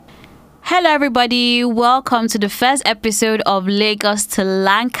Hello, everybody. Welcome to the first episode of Lagos to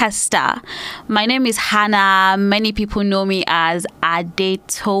Lancaster. My name is Hannah. Many people know me as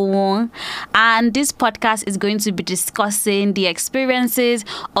Adetowon. And this podcast is going to be discussing the experiences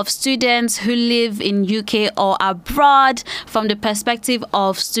of students who live in UK or abroad from the perspective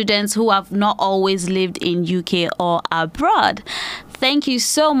of students who have not always lived in UK or abroad. Thank you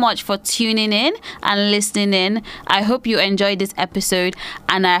so much for tuning in and listening in. I hope you enjoyed this episode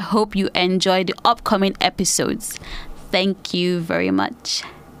and I hope you enjoy the upcoming episodes. Thank you very much.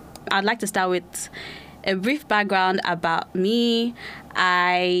 I'd like to start with a brief background about me.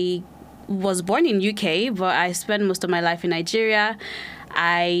 I was born in UK, but I spent most of my life in Nigeria.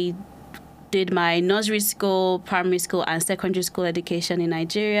 I did my nursery school, primary school, and secondary school education in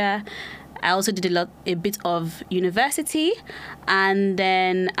Nigeria. I also did a bit of university, and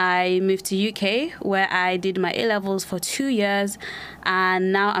then I moved to UK where I did my A-levels for 2 years,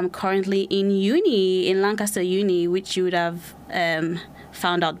 and now I'm currently in uni, in Lancaster Uni, which you would have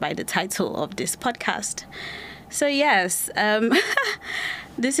found out by the title of this podcast. So yes,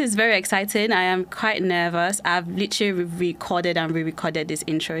 this is very exciting. I am quite nervous. I've literally recorded and re-recorded this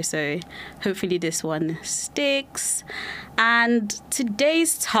intro, so hopefully this one sticks. And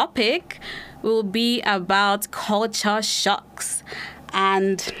today's topic will be about culture shocks.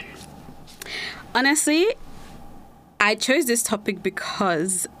 And honestly, I chose this topic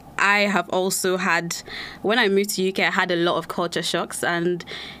because I have also had, when I moved to UK, I had a lot of culture shocks, and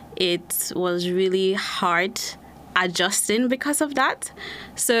it was really hard adjusting because of that.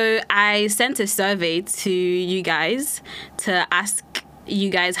 So I sent a survey to you guys to ask you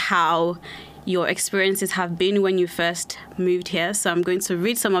guys how your experiences have been when you first moved here. So I'm going to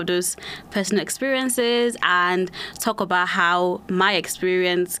read some of those personal experiences and talk about how my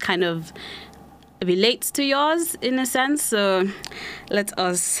experience kind of relates to yours in a sense. So let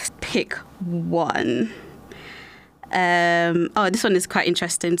us pick one. This one is quite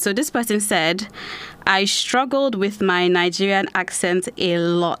interesting. So this person said, I struggled with my Nigerian accent a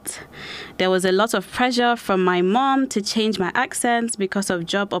lot. There was a lot of pressure from my mom to change my accent because of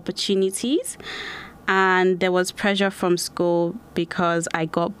job opportunities. And there was pressure from school because I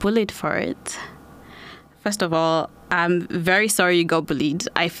got bullied for it. First of all, I'm very sorry you got bullied.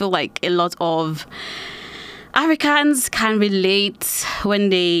 I feel like a lot of Africans can relate when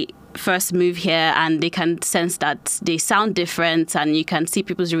they first move here, and they can sense that they sound different, and you can see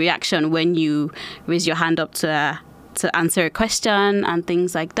people's reaction when you raise your hand up to answer a question and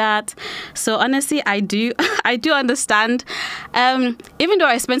things like that. So honestly, I do understand. Even though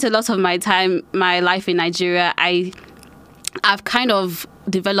I spent a lot of my life in Nigeria, I've kind of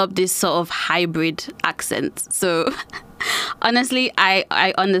developed this sort of hybrid accent. So honestly,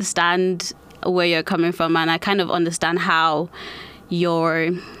 I understand where you're coming from, and I kind of understand how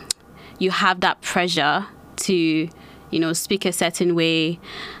you have that pressure to, speak a certain way.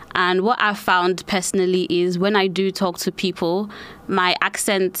 And what I've found personally is when I do talk to people, my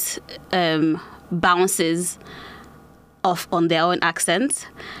accent bounces off on their own accent,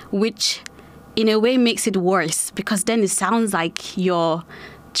 which in a way makes it worse, because then it sounds like you're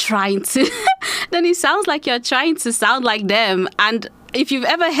trying to sound like them. And if you've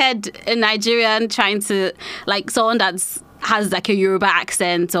ever heard a Nigerian trying to, like someone has like a Yoruba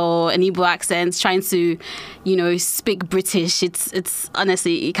accent or an Igbo accent trying to, speak British, it's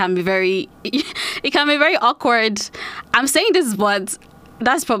honestly, it can be very awkward. I'm saying this, but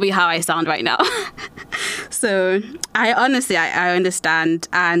that's probably how I sound right now. So I understand,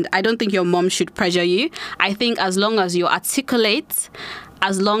 and I don't think your mom should pressure you. I think as long as you're articulate,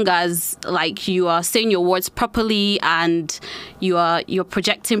 as long as like you are saying your words properly and you're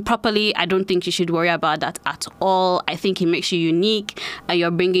projecting properly, I don't think you should worry about that at all. I think it makes you unique, and you're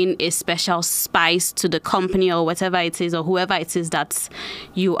bringing a special spice to the company or whatever it is, or whoever it is that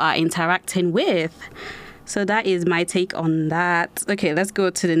you are interacting with. So that is my take on that. Okay, let's go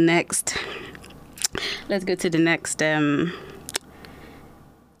to the next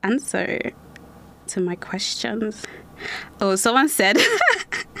answer to my questions. Oh, someone said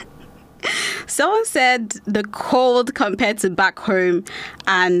the cold compared to back home,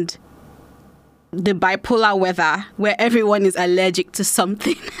 and the bipolar weather where everyone is allergic to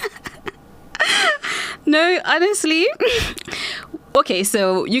something. No, honestly. Okay,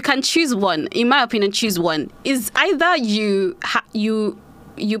 so you can choose one. In my opinion, choose one. Is either you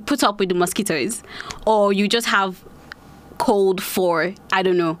put up with the mosquitoes, or you just have cold for, I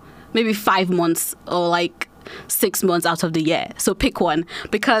don't know, maybe 5 months or like 6 months out of the year. So pick one,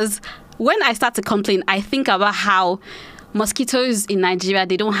 because when I start to complain, I think about how mosquitoes in Nigeria,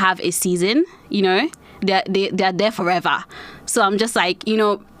 they don't have a season, they're there forever. So I'm just like,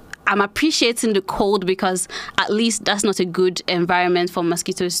 I'm appreciating the cold because at least that's not a good environment for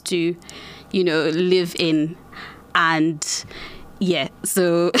mosquitoes to, live in. And yeah,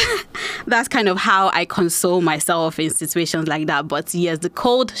 so that's kind of how I console myself in situations like that. But yes, the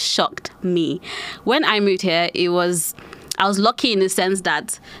cold shocked me. When I moved here, I was lucky in the sense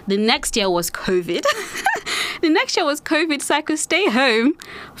that the next year was COVID. So I could stay home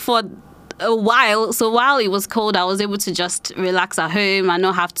for a while. So while it was cold, I was able to just relax at home and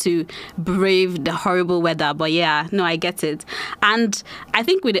not have to brave the horrible weather. But yeah, no, I get it. And I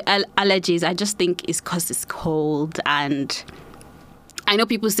think with the allergies, I just think it's because it's cold. And I know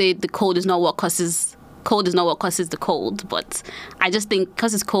people say the cold is not what causes the cold, but I just think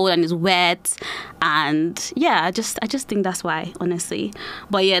because it's cold and it's wet, and yeah, I just think that's why, honestly.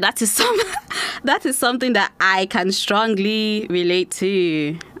 But yeah, that is something that I can strongly relate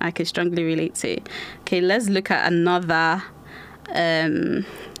to. Okay, let's look at another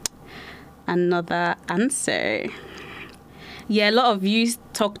answer. Yeah, a lot of you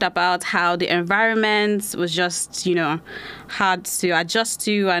talked about how the environment was just, hard to adjust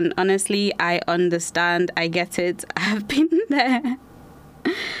to. And honestly, I understand. I get it. I've been there.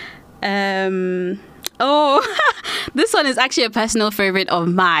 This one is actually a personal favorite of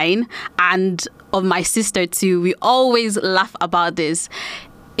mine and of my sister too. We always laugh about this.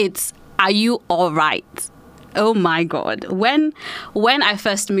 It's, are you all right? Oh my God. When I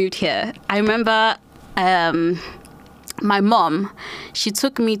first moved here, I remember... my mom, she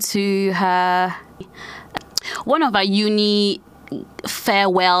took me to one of our uni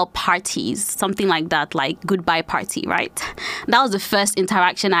farewell parties, something like that, like goodbye party, right? That was the first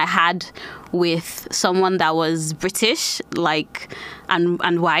interaction I had with someone that was British,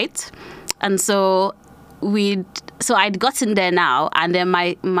 and white. And so I'd gotten there now, and then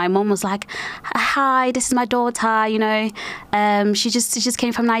my mom was like, "Hi, this is my daughter. She just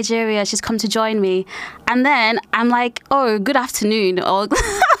came from Nigeria. She's come to join me." And then I'm like, "Oh, good afternoon." Or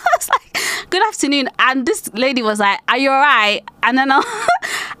I was like, "Good afternoon." And this lady was like, "Are you alright?" And then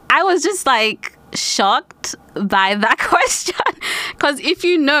I was just like shocked by that question, because if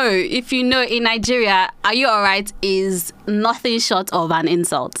you know in Nigeria, "Are you alright?" is nothing short of an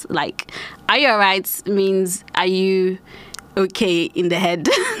insult. Like, "Are you alright?" means, are you okay in the head?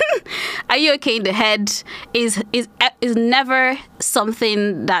 Are you okay in the head is never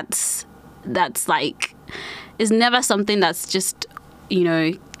something that's like, is never something that's just,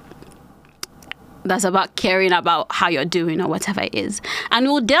 that's about caring about how you're doing or whatever it is. And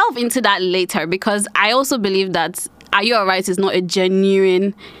we'll delve into that later, because I also believe that "are you alright?" is not a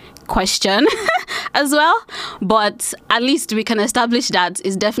genuine question as well. But at least we can establish that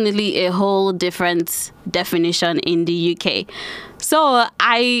it's definitely a whole different definition in the UK. So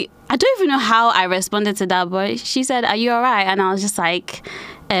I don't even know how I responded to that, but she said, "Are you alright?" And I was just like,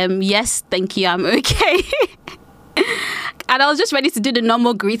 "Yes, thank you, I'm okay." And I was just ready to do the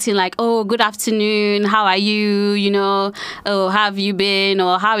normal greeting, like, "Oh, good afternoon, how are you? Oh, how have you been?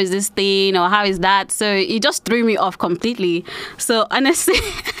 Or how is this thing? Or how is that?" So it just threw me off completely. So honestly,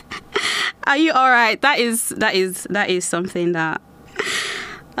 "Are you all right?" That is something that...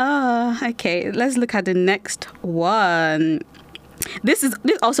 okay, let's look at the next one. This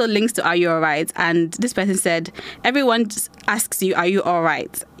also links to "Are you all right?" And this person said, "Everyone just asks you, 'Are you all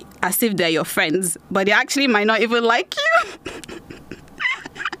right?' as if they're your friends, but they actually might not even like you."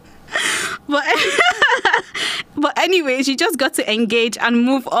 But anyways, you just got to engage and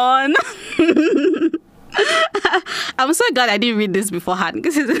move on. I'm so glad I didn't read this beforehand.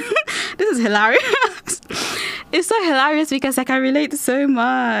 This is hilarious. It's so hilarious because I can relate so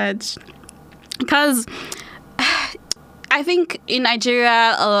much. Because I think in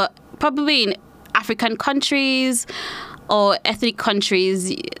Nigeria, or probably in African countries or ethnic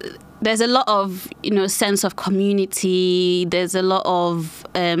countries, there's a lot of, sense of community. There's a lot of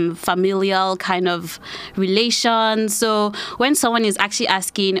familial kind of relations. So when someone is actually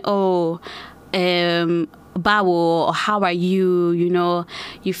asking, "Oh, Bawo," or "How are you?"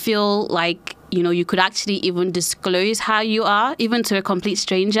 You feel like, you could actually even disclose how you are, even to a complete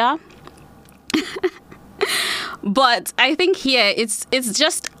stranger. But I think here it's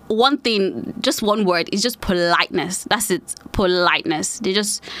just one thing, just one word. It's just politeness. That's it. Politeness.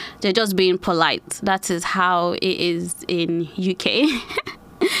 They're just being polite. That is how it is in UK.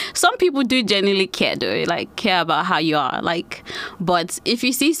 Some people do genuinely care though, like care about how you are. But if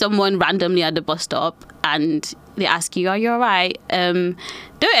you see someone randomly at the bus stop and they ask you, "Are you alright?" Don't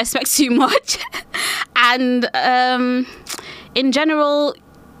expect too much. And in general,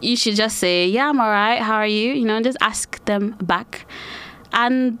 you should just say, "Yeah, I'm alright. How are you?" Just ask them back.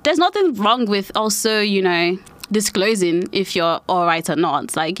 And there's nothing wrong with also, disclosing if you're all right or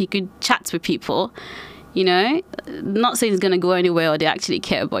not. Like, you could chat with people, you know, not saying it's going to go anywhere or they actually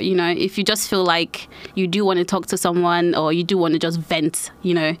care, but, you know, if you just feel like you do want to talk to someone or you do want to just vent,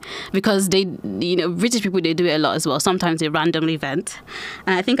 you know, because they, you know, British people, they do it a lot as well. Sometimes they randomly vent.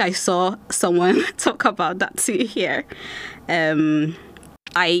 And I think I saw someone talk about that too here.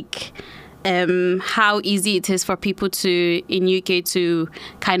 How easy it is for people to, in UK, to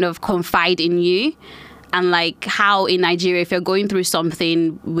kind of confide in you. And like how in Nigeria, if you're going through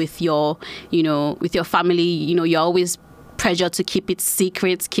something with your, you know, with your family, you know, you're always pressured to keep it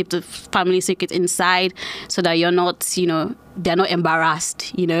secret, keep the family secret inside so that you're not, you know, they're not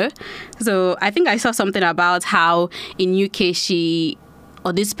embarrassed, you know. So I think I saw something about how in UK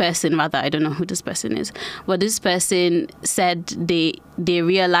this person rather, I don't know who this person is, but this person said they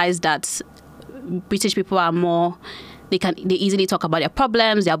realized that British people are more, they easily talk about their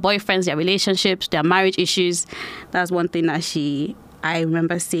problems, their boyfriends, their relationships, their marriage issues. That's one thing that I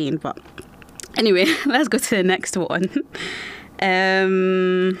remember seeing. But anyway, let's go to the next one.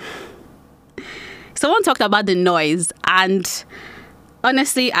 Someone talked about the noise, and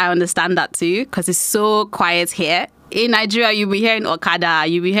honestly, I understand that too, because it's so quiet here. In Nigeria, you'll be hearing Okada,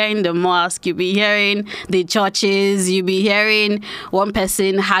 you'll be hearing the mosque, you'll be hearing the churches, you'll be hearing one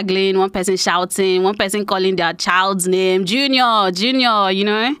person haggling, one person shouting, one person calling their child's name, Junior, you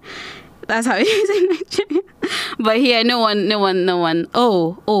know? That's how it is in Nigeria. But here, no one.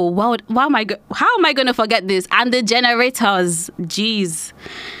 Oh, wow, how am I going to forget this? And the generators, jeez.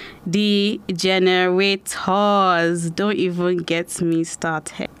 The generators, don't even get me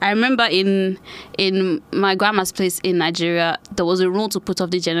started. I remember in my grandma's place in Nigeria, there was a rule to put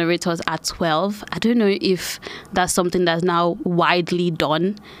off the generators at 12. I don't know if that's something that's now widely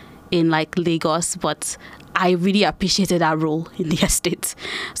done in like Lagos, but I really appreciated that rule in the estate.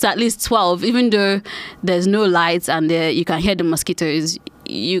 So at least 12, even though there's no lights and you can hear the mosquitoes,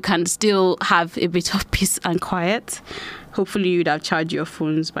 you can still have a bit of peace and quiet. Hopefully you'd have charged your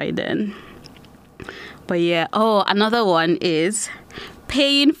phones by then. But yeah, another one is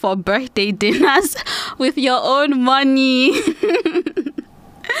paying for birthday dinners with your own money.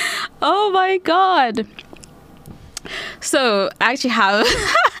 Oh my God. So I actually have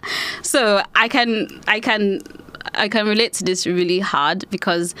so I can relate to this really hard,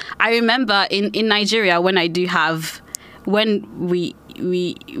 because I remember in Nigeria when we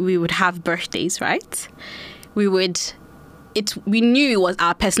would have birthdays, right? We knew it was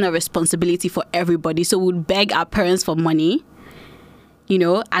our personal responsibility for everybody. So we'd beg our parents for money, you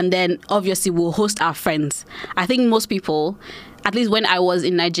know, and then obviously we'll host our friends. I think most people, at least when I was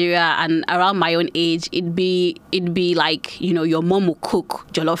in Nigeria and around my own age, it'd be like, you know, your mom will cook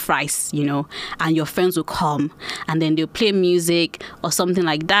jollof rice, you know, and your friends will come and then they'll play music or something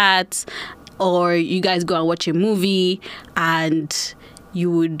like that. Or you guys go and watch a movie and you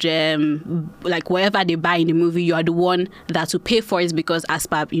would like whatever they buy in the movie, you are the one that will pay for it, because as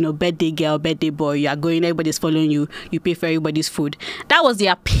per, you know, birthday girl, birthday boy, you are going, everybody's following you, you pay for everybody's food. That was the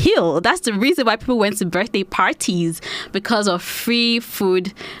appeal. That's the reason why people went to birthday parties, because of free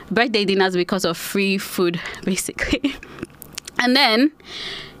food, birthday dinners because of free food, basically. And then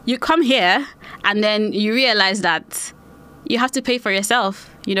you come here and then you realize that you have to pay for yourself,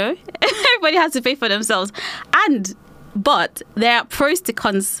 you know. Everybody has to pay for themselves. But there are pros and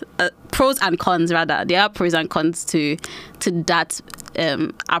cons. There are pros and cons to that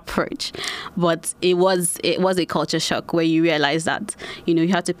approach. But it was a culture shock where you realize that, you know, you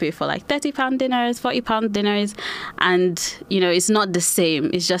have to pay for like £30 dinners, £40 dinners, and you know it's not the same.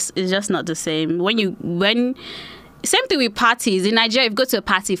 It's just not the same. When same thing with parties in Nigeria. If you go to a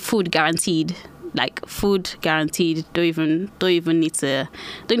party, food guaranteed. Like food guaranteed. Don't even need to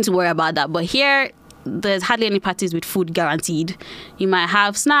worry about that. But here, there's hardly any parties with food guaranteed. You might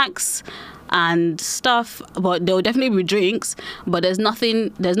have snacks and stuff, but there will definitely be drinks, but there's no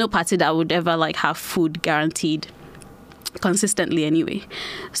party that would ever like have food guaranteed consistently anyway.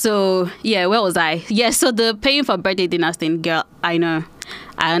 So yeah, where was I? Yeah, so the paying for birthday dinners thing, girl, I know,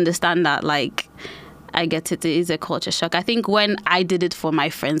 I understand that. Like, I get it. It is a culture shock. I think when I did it for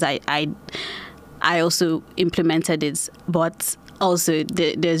my friends, I also implemented it, but also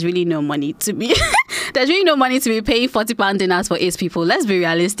there's really no money to be there's really no money to be paying £40 dinners for 8 people. Let's be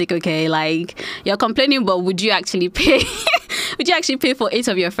realistic, okay? Like, you're complaining, but would you actually pay would you actually pay for 8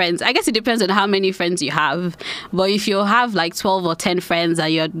 of your friends? I guess it depends on how many friends you have. But if you have like 12 or 10 friends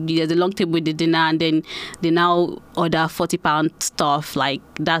and there's a long table with the dinner, and then they now order £40 stuff, like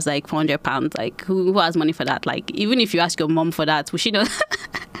that's like £400. Like who has money for that? Like, even if you ask your mom for that, we should not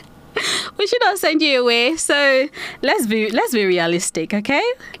we should not send you away. So let's be realistic, okay?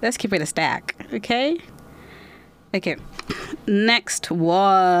 Let's keep it a stack, okay? Okay, next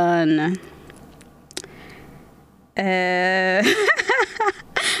one. This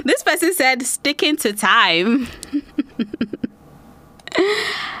person said sticking to time.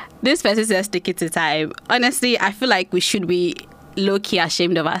 This person says sticking to time. Honestly, I feel like we should be low-key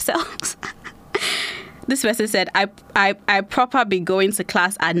ashamed of ourselves. This person said, I proper be going to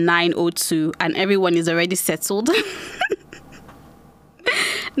class at 9:02 and everyone is already settled.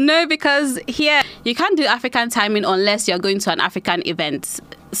 No, because here you can't do African timing unless you're going to an African event.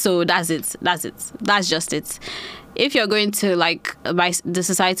 So that's it. That's just it. If you're going to like the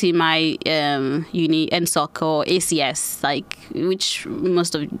society, my uni, NSOC or ACS, like which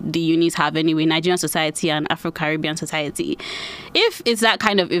most of the unis have anyway, Nigerian Society and Afro-Caribbean Society, if it's that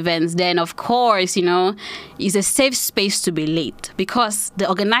kind of events, then of course, you know, it's a safe space to be late because the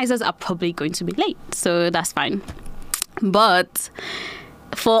organizers are probably going to be late. So that's fine. But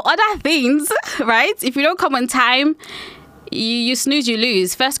for other things, right, if you don't come on time, you snooze, you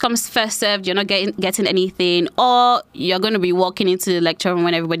lose. First comes, first served. You're not getting anything, or you're going to be walking into the lecture room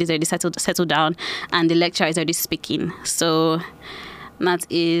when everybody's already settled down and the lecturer is already speaking. So that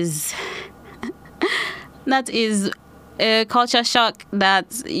is a culture shock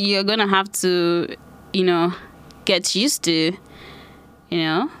that you're going to have to, you know, get used to, you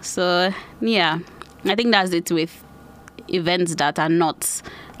know. So yeah, I think that's it with events that are not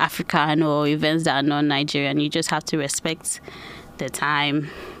African or events that are not Nigerian. You just have to respect the time.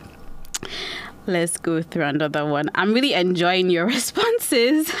 Let's go through another one. I'm really enjoying your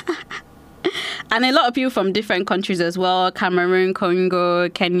responses. And a lot of people from different countries as well. Cameroon, Congo,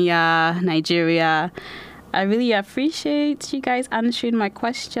 Kenya, Nigeria. I really appreciate you guys answering my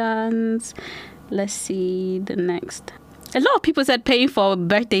questions. Let's see the next. A lot of people said paying for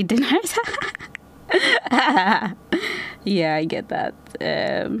birthday dinners. Yeah, I get that.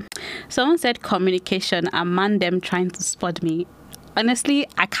 Someone said communication, a man them trying to spot me. Honestly,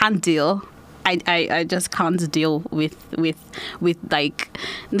 I can't deal. I just can't deal with like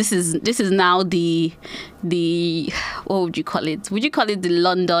this is now the what would you call it? Would you call it the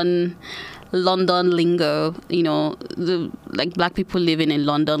London lingo? You know, the like black people living in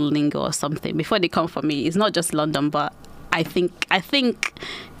London lingo or something. Before they come for me, it's not just London, but I think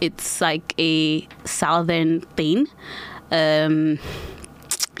it's like a southern thing.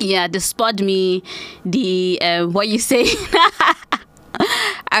 Yeah, the spot me, the what you say.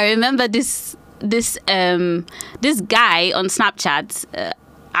 I remember this guy on Snapchat.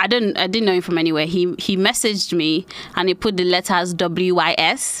 I didn't know him from anywhere. He messaged me and he put the letters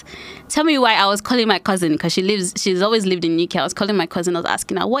WYS. Tell me why I was calling my cousin, because she's always lived in UK. I was calling my cousin. I was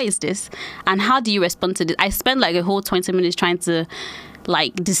asking her, what is this? And how do you respond to this? I spent like a whole 20 minutes trying to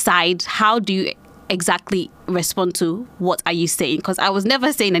like decide how do you exactly respond to what are you saying, because I was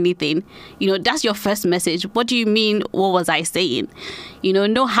never saying anything. You know, that's your first message. What do you mean? What was I saying? You know,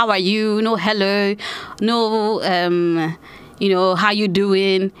 no how are you, no hello, no you know, how you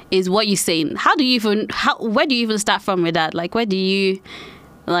doing is what you're saying. Where do you even start from with that? Like, where do you,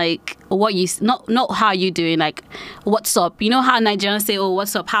 like, what you, not how you doing, like, what's up? You know how Nigerians say, oh,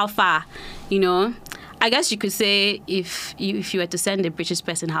 what's up, how far? You know, I guess you could say if you were to send a British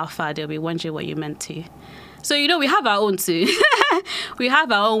person how far, they'll be wondering what you meant to. So, you know, we have our own too. We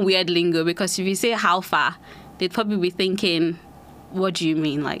have our own weird lingo, because if you say how far, they'd probably be thinking, what do you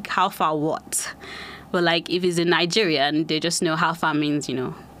mean? Like, how far what? But like if it's in Nigerian, they just know how far means, you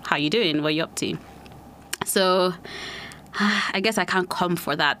know, how you doing, what you up to. So I guess I can't come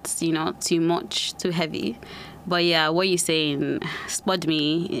for that, you know, too much, too heavy. But yeah, what you saying, spot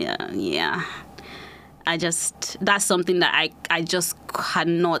me, yeah. That's something that I just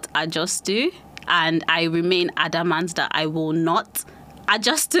cannot adjust to. And I remain adamant that I will not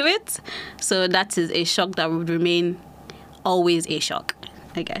adjust to it. So that is a shock that would remain always a shock.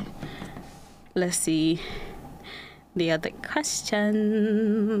 Okay. Let's see the other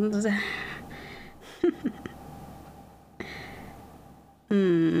questions.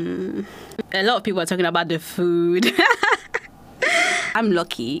 A lot of people are talking about the food. I'm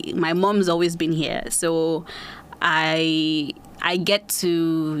lucky. My mom's always been here, so I get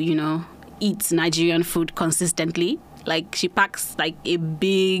to, you know, eat Nigerian food consistently. Like she packs like a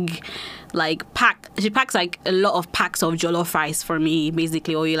big she packs like a lot of packs of jollof rice for me,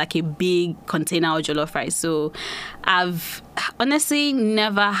 basically, or like a big container of jollof rice. So I've honestly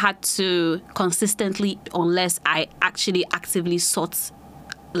never had to consistently, unless I actually actively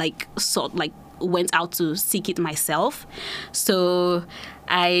went out to seek it myself. So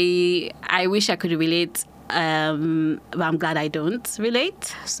I wish I could relate But I'm glad I don't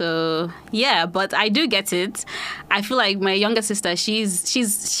relate. So yeah, but I do get it. I feel like my younger sister,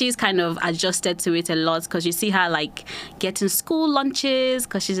 she's kind of adjusted to it a lot, because you see her like getting school lunches,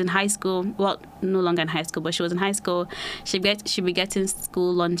 because she's in high school. Well, no longer in high school, but she was in high school. She'd be getting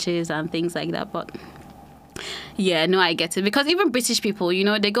school lunches and things like that. But yeah, no, I get it. Because even British people, you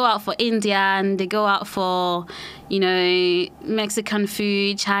know, they go out for Indian, they go out for, you know, Mexican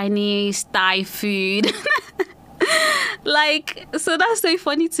food, Chinese, Thai food. Like, so that's so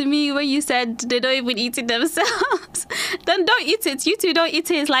funny to me when you said they don't even eat it themselves. Then don't eat it. You two don't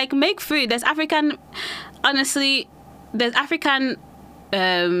eat it. It's like, make food. There's African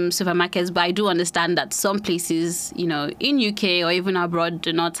supermarkets, but I do understand that some places, you know, in UK or even abroad,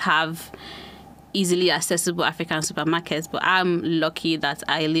 do not have easily accessible African supermarkets. But I'm lucky that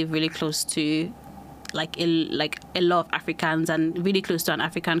I live really close to like a lot of Africans, and really close to an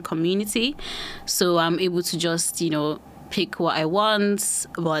African community, so I'm able to just, you know, pick what I want.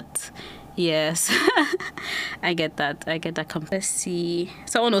 But yes, I get that. Let's see,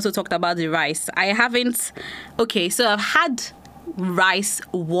 someone also talked about the rice. I haven't. Okay, so I've had rice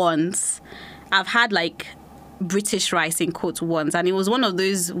once. I've had like British rice in quotes once, and it was one of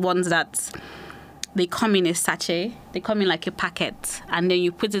those ones that they come in a sachet. They come in like a packet, and then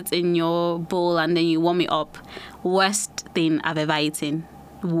you put it in your bowl and then you warm it up. Worst thing I've ever eaten.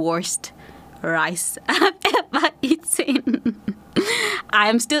 Worst rice I've ever eaten.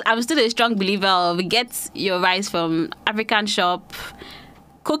 I'm still a strong believer of get your rice from African shop,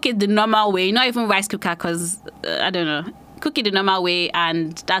 cook it the normal way, not even rice cooker, because I don't know. Cook it the normal way,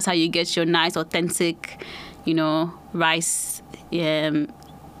 and that's how you get your nice, authentic, you know, rice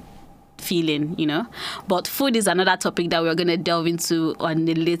feeling, you know. But food is another topic that we're going to delve into on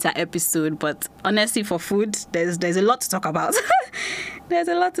a later episode. But honestly, for food, there's a lot to talk about. There's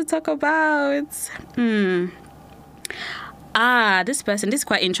a lot to talk about. This is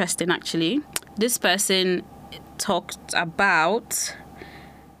quite interesting, actually. This person talked about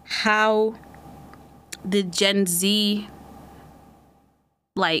how the Gen Z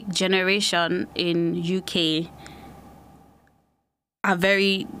like generation in UK are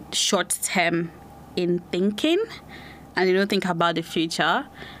very short-term in thinking, and they don't think about the future.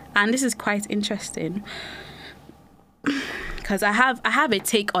 And this is quite interesting, because I have a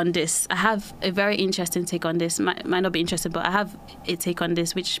take on this. I have a very interesting take on this. Might not be interesting, but I have a take on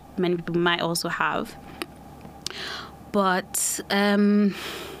this, which many people might also have. But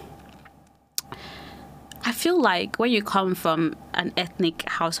I feel like when you come from an ethnic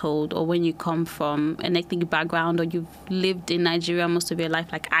household, or when you come from an ethnic background, or you've lived in Nigeria most of your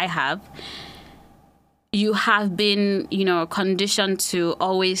life, like I have, you have been, you know, conditioned to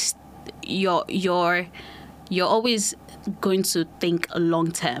always, you're always going to think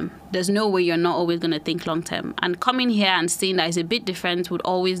long term. There's no way you're not always going to think long term. And coming here and seeing that is a bit different would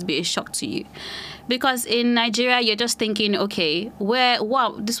always be a shock to you. Because in Nigeria, you're just thinking, okay, what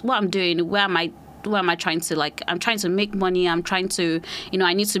I'm doing, where am I trying to, like, I'm trying to make money. I'm trying to, you know,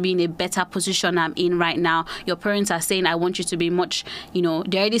 I need to be in a better position I'm in right now. Your parents are saying, I want you to be much, you know,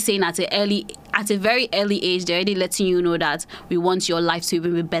 they're already saying at a very early age, they're already letting you know that we want your life to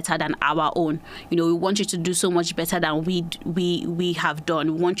even be better than our own. You know, we want you to do so much better than we have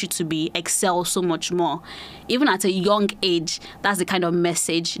done. We want you to excel so much more. Even at a young age, that's the kind of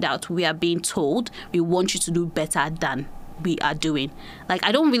message that we are being told. We want you to do better than we are doing. Like,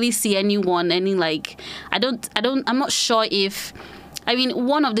 I don't really see I'm not sure if, I mean,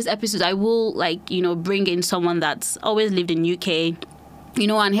 one of these episodes I will, like, you know, bring in someone that's always lived in UK, you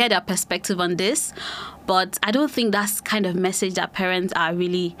know, and hear their perspective on this. But I don't think that's kind of message that parents are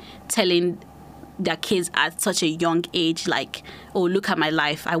really telling their kids at such a young age. Like, oh, look at my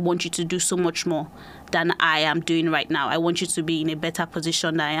life, I want you to do so much more than I am doing right now. I want you to be in a better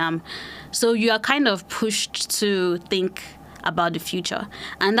position than I am. So you are kind of pushed to think about the future.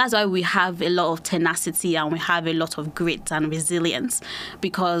 And that's why we have a lot of tenacity, and we have a lot of grit and resilience,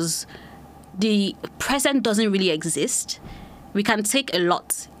 because the present doesn't really exist. We can take a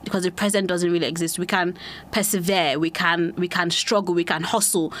lot because the present doesn't really exist. We can persevere, we can struggle, we can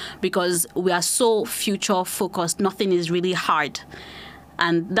hustle, because we are so future focused. Nothing is really hard.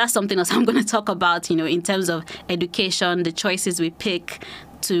 And that's something else I'm going to talk about, you know, in terms of education, the choices we pick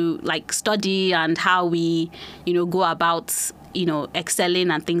to, like, study, and how we, you know, go about, you know, excelling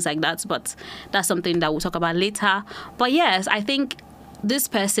and things like that. But that's something that we'll talk about later. But yes, I think this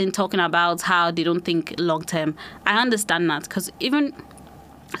person talking about how they don't think long term, I understand that, because even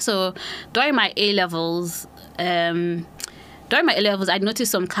so, during my A levels, I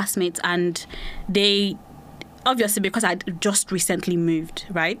noticed some classmates, and they obviously because I just recently moved,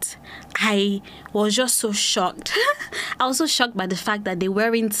 right? I was just so shocked. I was so shocked by the fact that they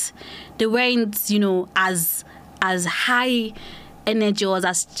weren't, as high energy, was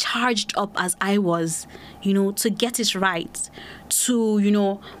as charged up as I was, to get it right,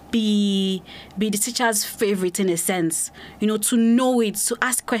 to, be the teacher's favorite in a sense, to know it, to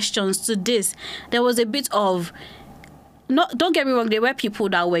ask questions, to this. There was a bit of, don't get me wrong, there were people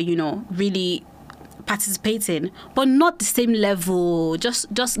that were, really participating, but not the same level,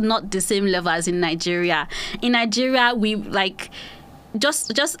 just not the same level as in Nigeria. In Nigeria, we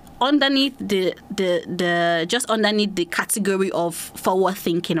just underneath the category of forward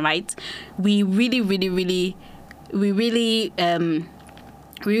thinking, right? We really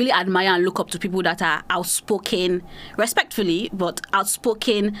admire and look up to people that are outspoken, respectfully, but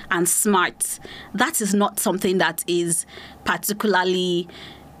outspoken and smart. That is not something that is particularly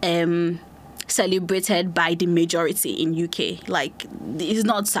celebrated by the majority in UK. Like, it's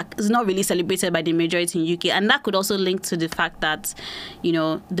not really celebrated by the majority in UK, and that could also link to the fact that,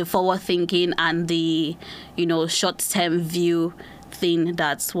 the forward thinking and the, short-term view thing.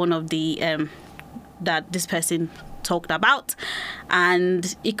 That's one of the that this person talked about,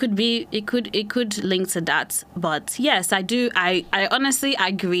 and it could link to that. But yes, I honestly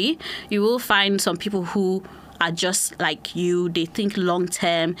agree. You will find some people who are just like you. They think long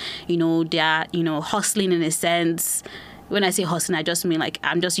term. They are hustling in a sense. When I say hustling, I just mean like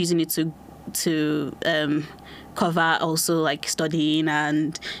I'm just using it to cover also like studying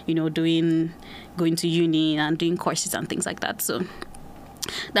and going to uni and doing courses and things like that. So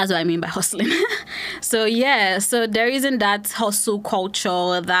that's what I mean by hustling. So there isn't that hustle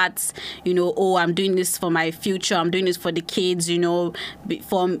culture that, I'm doing this for my future, I'm doing this for the kids, for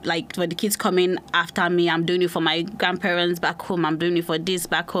the kids coming after me, I'm doing it for my grandparents back home, I'm doing it for this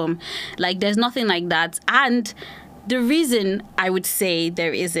back home. Like, there's nothing like that. And the reason I would say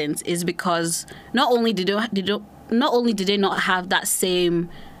there isn't is because not only did they not have that same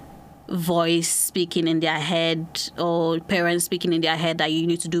voice speaking in their head, or parents speaking in their head that you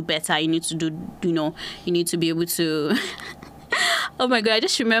need to do better, you need to do, you need to be able to oh my god, I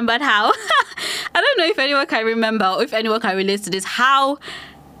just remembered how I don't know if anyone can remember or if anyone can relate to this, how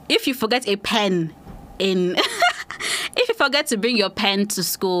if you forget a pen in if you forget to bring your pen to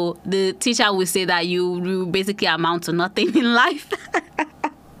school, the teacher will say that you basically amount to nothing in life.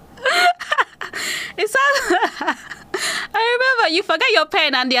 It's I remember you forget your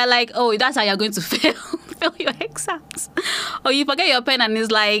pen and they're like, oh, that's how you're going to fail your exams. Or you forget your pen and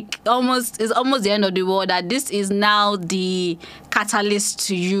it's like almost the end of the world, that this is now the catalyst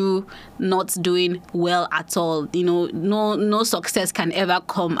to you not doing well at all. No success can ever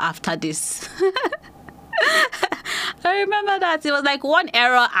come after this. I remember that. It was like one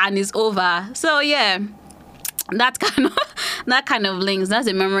error and it's over. So yeah, that kind of links. That's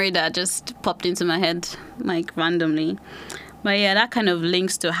a memory that just popped into my head like randomly. But yeah, that kind of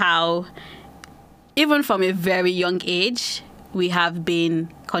links to how even from a very young age we have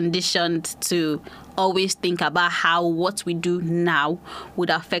been conditioned to always think about how what we do now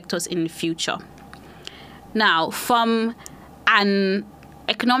would affect us in the future. Now, from an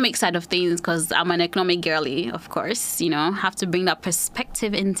economic side of things, because I'm an economic girly, of course, have to bring that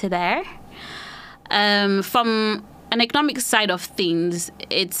perspective into there. From an economic side of things,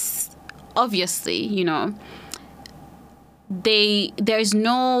 it's obviously, there's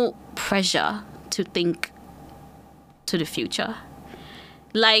no pressure to think to the future.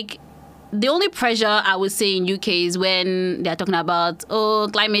 Like, the only pressure I would say in UK is when they're talking about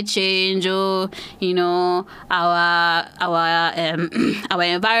climate change, our our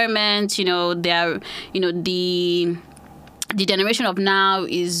environment. The generation of now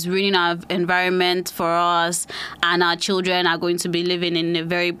is ruining our environment for us, and our children are going to be living in a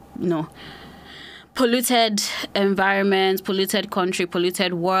very polluted environment, polluted country,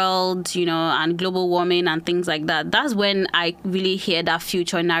 polluted world, and global warming and things like that. That's when I really hear that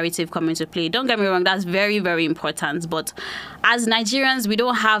future narrative come into play. Don't get me wrong, that's very, very important. But as Nigerians, we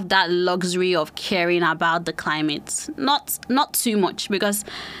don't have that luxury of caring about the climate. Not too much, because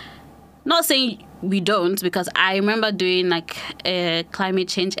not saying we don't, because I remember doing like a climate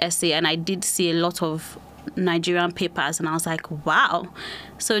change essay and I did see a lot of Nigerian papers and I was like, wow.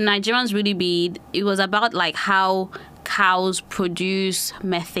 So Nigerians really it was about like how cows produce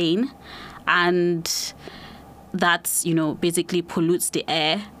methane, and that, basically pollutes the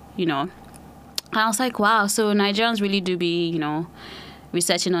air, And I was like, wow, so Nigerians really do be,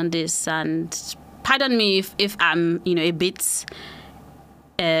 researching on this. And pardon me if I'm, a bit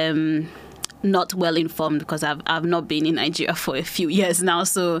not well informed because I've not been in Nigeria for a few years now.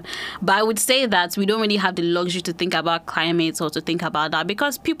 So, but I would say that we don't really have the luxury to think about climate or to think about that,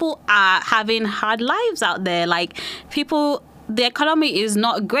 because people are having hard lives out there. Like, people, the economy is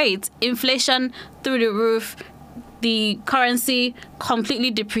not great. Inflation through the roof. The currency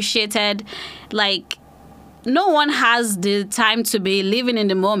completely depreciated. Like, no one has the time to be living in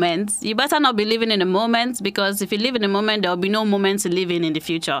the moment. You better not be living in the moment, because if you live in the moment, there'll be no moment to live in the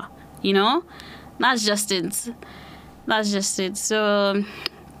future. You know? That's just it. That's just it. So,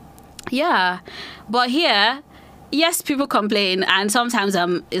 yeah. But here, yes, people complain, and sometimes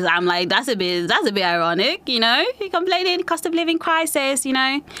I'm like, that's a bit ironic, you know. You're complaining, cost of living crisis, you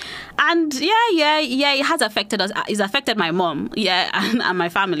know, and yeah, it has affected us. It's affected my mom, and my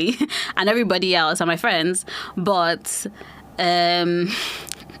family, and everybody else, and my friends. But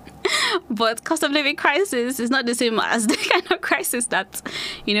but cost of living crisis is not the same as the kind of crisis that,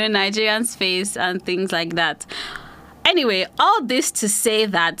 you know, Nigerians face and things like that. Anyway, all this to say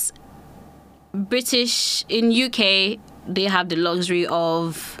that British in UK, they have the luxury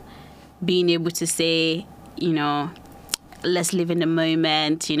of being able to say, you know, let's live in the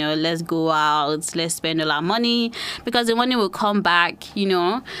moment, you know, let's go out, let's spend all our money, because the money will come back, you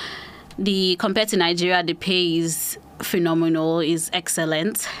know. Compared to Nigeria, the pay is phenomenal, is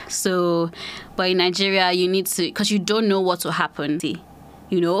excellent. So, but in Nigeria, you need to, because you don't know what will happen,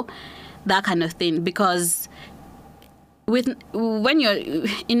 you know, that kind of thing. Because when you're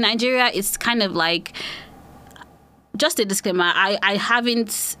in Nigeria, it's kind of like, just a disclaimer,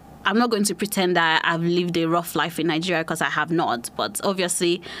 I'm not going to pretend that I've lived a rough life in Nigeria, because I have not. But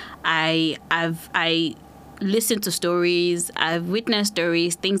obviously, I listened to stories, I've witnessed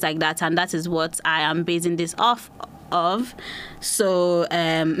stories, things like that, and that is what I am basing this off of. So,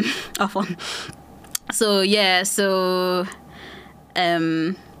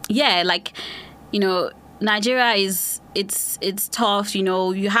 like, you know, Nigeria is, it's tough, you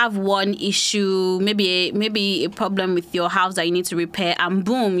know. You have one issue, maybe a problem with your house that you need to repair, and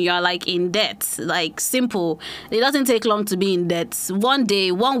boom, you're like in debt. Like, simple. It doesn't take long to be in debt. One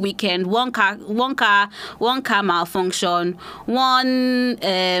day, one weekend, one car malfunction, one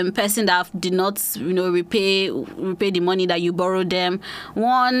person that did not, you know, repay the money that you borrowed them,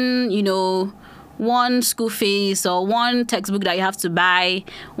 one school fees or one textbook that you have to buy,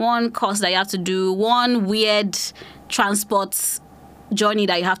 one course that you have to do, one weird transport journey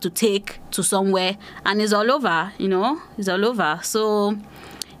that you have to take to somewhere, and it's all over, you know, it's all over. So,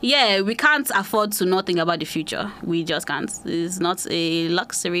 yeah, we can't afford to not think about the future. We just can't. It's not a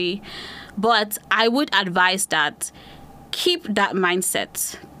luxury. But I would advise that keep that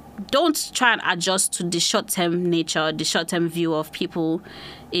mindset. Don't try and adjust to the short-term nature, the short-term view of people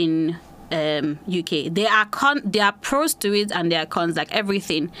in UK. There are pros to it and there are cons, like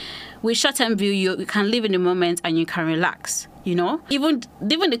everything. With short-term view, you can live in the moment and you can relax, you know. Even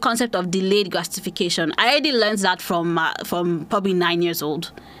the concept of delayed gratification, I already learned that from probably 9 years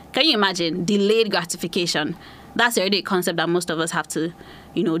old. Can you imagine delayed gratification? That's already a concept that most of us have to,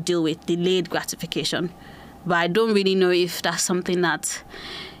 you know, deal with, delayed gratification. But I don't really know if that's something that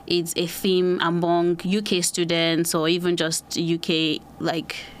is a theme among UK students or even just UK,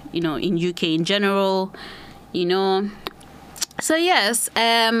 like, you know, in UK in general, you know. So yes,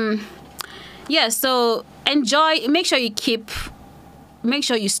 so enjoy, make sure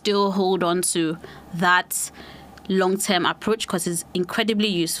you still hold on to that long-term approach, because it's incredibly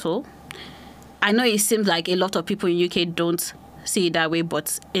useful. I know it seems like a lot of people in UK don't see it that way,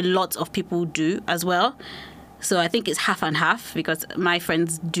 but a lot of people do as well. So I think it's half and half, because my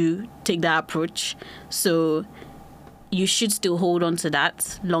friends do take that approach. So you should still hold on to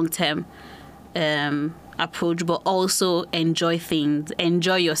that long-term approach, but also enjoy things.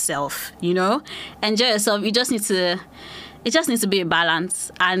 Enjoy yourself, you know? Enjoy yourself. It just needs to be a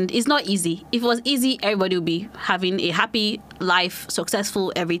balance. And it's not easy. If it was easy, everybody would be having a happy life,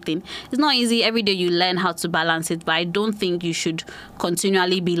 successful, everything. It's not easy. Every day you learn how to balance it, but I don't think you should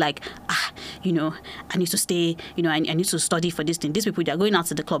continually be like, you know, I need to stay, you know, I need to study for this thing. These people, they're going out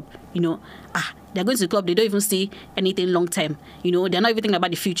to the club, you know, they're going to the club, they don't even see anything long term, you know, they're not even thinking about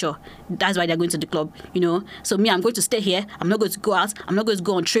the future. That's why they're going to the club, you know. So me, I'm going to stay here. I'm not going to go out. I'm not going to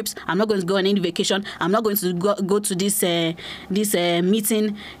go on trips. I'm not going to go on any vacation. I'm not going to go to this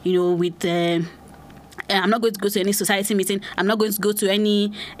meeting, you know, with I'm not going to go to any society meeting. I'm not going to go to any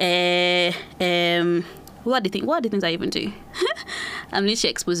what are the things I even do? I'm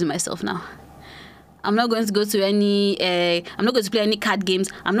literally exposing myself now. I'm not going to go to any, I'm not going to play any card games.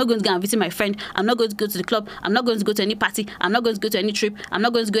 I'm not going to go and visit my friend. I'm not going to go to the club. I'm not going to go to any party. I'm not going to go to any trip. I'm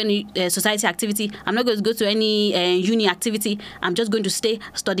not going to go to any society activity. I'm not going to go to any uni activity. I'm just going to stay,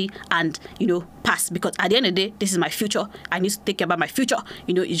 study, and, pass. Because at the end of the day, this is my future. I need to take care about my future.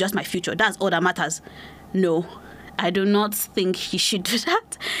 It's just my future. That's all that matters. No, I do not think you should do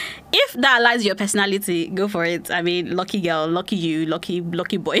that. If that aligns your personality, go for it. I mean, lucky girl, lucky you, lucky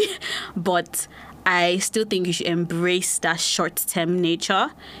boy. But I still think you should embrace that short-term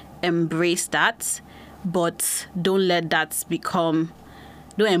nature. Embrace that. But don't let that don't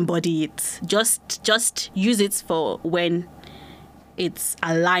embody it. Just use it for when it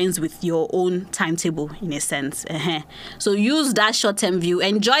aligns with your own timetable, in a sense. So use that short-term view.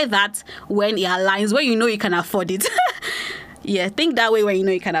 Enjoy that when it aligns, when you can afford it. Yeah, think that way when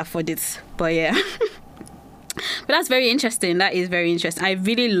you can afford it. But yeah. But that's very interesting. That is very interesting. I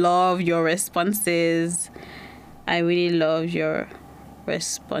really love your responses.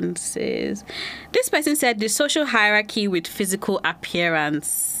 This person said the social hierarchy with physical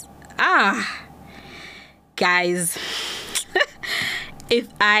appearance. Guys, if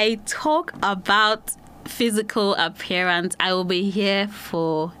I talk about physical appearance, I will be here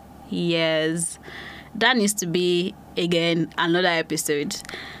for years. That needs to be, again, another episode.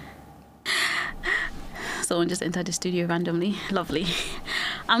 Someone just entered the studio randomly. Lovely.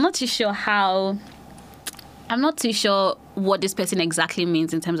 I'm not too sure what this person exactly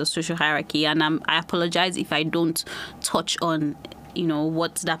means in terms of social hierarchy, and I apologize if I don't touch on,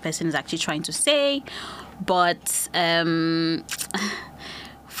 what that person is actually trying to say. But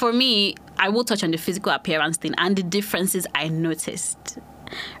for me, I will touch on the physical appearance thing and the differences I noticed,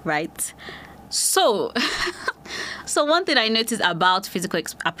 right? So one thing I noticed about physical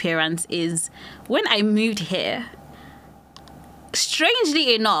appearance is when I moved here,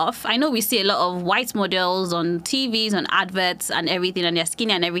 strangely enough, I know we see a lot of white models on TVs, on adverts and everything, and they're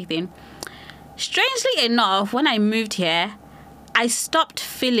skinny and everything. Strangely enough, when I moved here, I stopped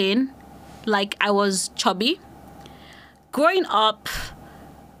feeling like I was chubby. Growing up,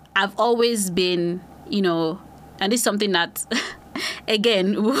 I've always been, and this is something that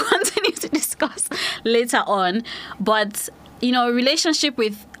again, we'll continue to discuss later on. But, relationship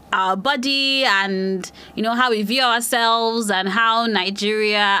with our body and, how we view ourselves and how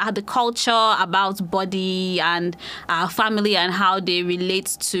the culture about body and our family and how they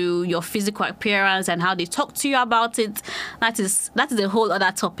relate to your physical appearance and how they talk to you about it. That is a whole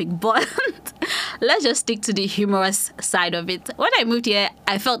other topic. But let's just stick to the humorous side of it. When I moved here,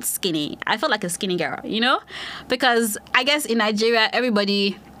 I felt skinny. I felt like a skinny girl, because I guess in Nigeria,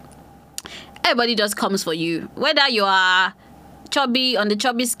 everybody just comes for you. Whether you are chubby, on the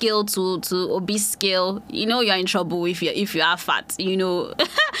chubby scale to obese scale, you're in trouble if you are fat. You're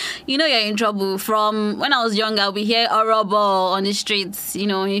in trouble. From when I was younger, we hear Orobo on the streets.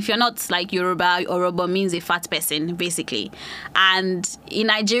 If you're not like Yoruba, Orobo means a fat person, basically. And in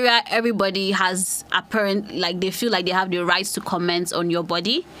Nigeria, everybody has they feel like they have the right to comment on your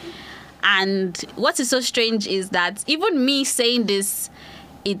body. And what is so strange is that even me saying this,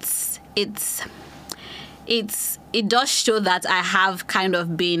 it does show that I have kind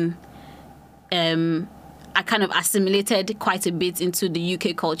of been, I kind of assimilated quite a bit into the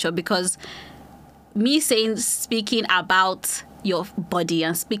UK culture, because me speaking about your body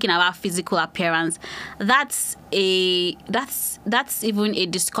and speaking about physical appearance, that's even a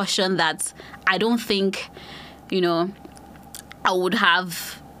discussion that I don't think, I would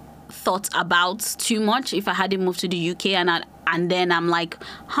have thought about too much if I hadn't moved to the UK. And then I'm like,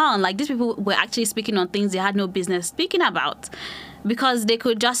 these people were actually speaking on things they had no business speaking about, because they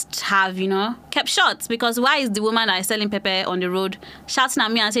could just have, kept short. Because why is the woman that is selling pepper on the road shouting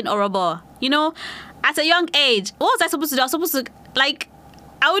at me and saying Orobo? At a young age, what was I supposed to do? I was supposed to,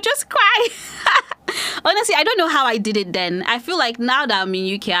 I would just cry. Honestly, I don't know how I did it then. I feel like now that I'm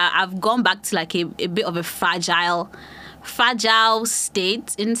in UK, I've gone back to a bit of a fragile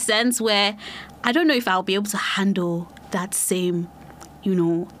state, in sense where I don't know if I'll be able to handle that same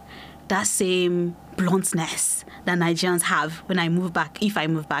bluntness that Nigerians have when I move back. If I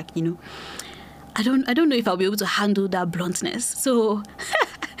move back, I don't know if I'll be able to handle that bluntness. So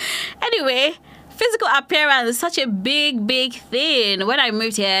anyway, physical appearance is such a big thing. When I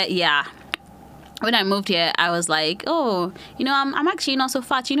moved here, I was like, I'm actually not so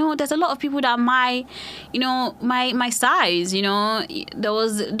fat. There's a lot of people that my size. There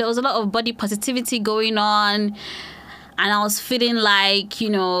was a lot of body positivity going on. And I was feeling like,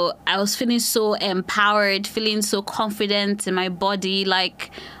 I was feeling so empowered, feeling so confident in my body. Like,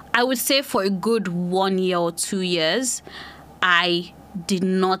 I would say for a good 1 year or 2 years, I did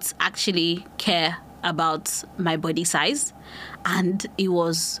not actually care about my body size, and it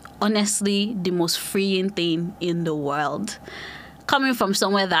was honestly the most freeing thing in the world. Coming from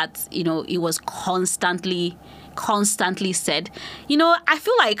somewhere that, you know, it was constantly said. You know, I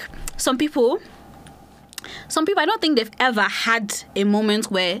feel like some people, I don't think they've ever had a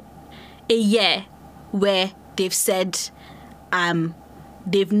moment where they've said,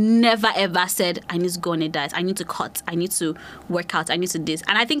 they've never ever said, I need to go on a diet, I need to cut, I need to work out, I need to this.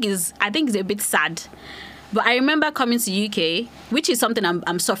 And I think it's a bit sad. But I remember coming to UK, which is something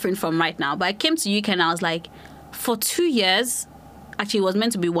I'm suffering from right now. But I came to UK and I was like, for 2 years, actually it was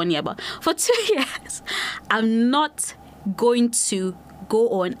meant to be 1 year, but for 2 years, I'm not going to go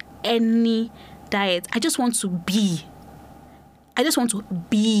on any diet. I just want to be.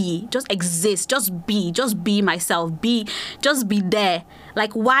 Just exist, just be myself, just be there.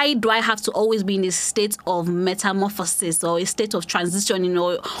 Like, why do I have to always be in a state of metamorphosis or a state of transition, you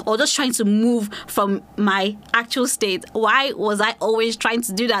know, or just trying to move from my actual state? Why was I always trying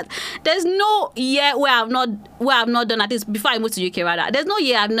to do that? There's no year where I've not done, at least before I moved to UK rather. There's no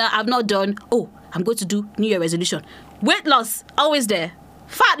year I've not done, oh, I'm going to do New Year resolution. Weight loss, always there.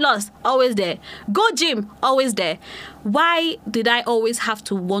 Fat loss, always there. Go gym, always there. Why did I always have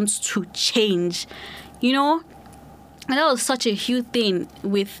to want to change? You know, and that was such a huge thing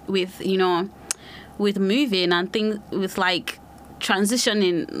with you know, with moving and things, with like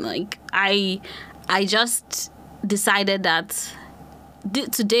transitioning. Like I just decided that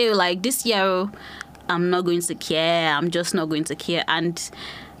today, like this year, I'm not going to care. I'm just not going to care, and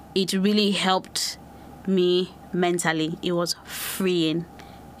it really helped me mentally. It was freeing.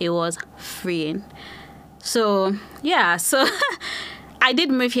 So yeah, so I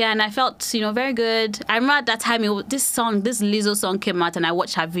did move here and I felt, you know, very good. I remember at that time this Lizzo song came out and I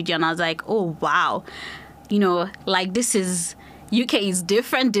watched her video and I was like, oh wow, you know, like this is, UK is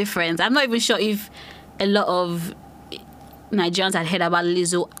different. I'm not even sure if a lot of Nigerians had heard about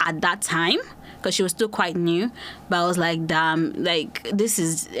Lizzo at that time, because she was still quite new. But I was like, damn, like this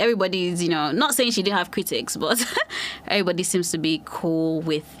is, everybody's, you know, not saying she didn't have critics, but everybody seems to be cool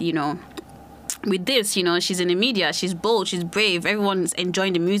with, you know, with this, you know, she's in the media, she's bold, she's brave, everyone's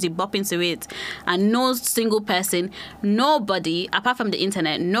enjoying the music, bopping to it, and no single person, nobody, apart from the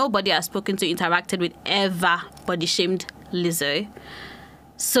internet, nobody I've spoken to, interacted with, ever body shamed Lizzo.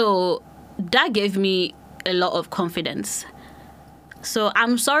 So that gave me a lot of confidence. So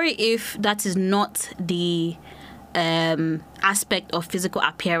I'm sorry if that is not the aspect of physical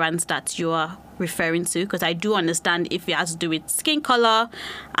appearance that you are referring to, because I do understand if it has to do with skin color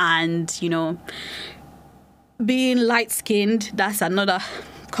and, you know, being light-skinned, that's another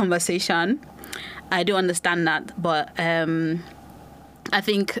conversation. I do understand that, but I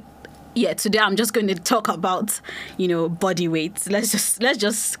think, yeah, today I'm just going to talk about, you know, body weight. Let's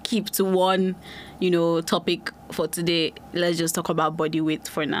just keep to one, you know, topic for today. Let's just talk about body weight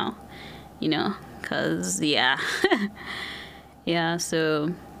for now, you know, because yeah. Yeah,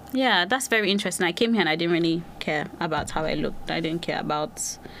 so yeah, that's very interesting. I came here and I didn't really care about how I looked. I didn't care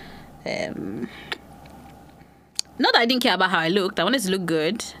about not that I didn't care about how I looked. I wanted to look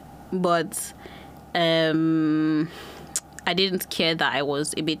good, but I didn't care that I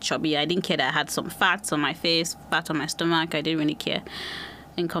was a bit chubby. I didn't care that I had some fat on my face, fat on my stomach. I didn't really care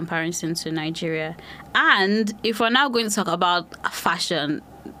in comparison to Nigeria. And if we're now going to talk about fashion,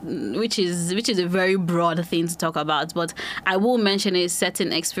 which is a very broad thing to talk about, but I will mention a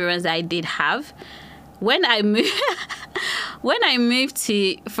certain experience that I did have when I moved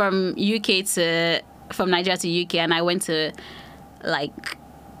from Nigeria to UK, and I went to, like,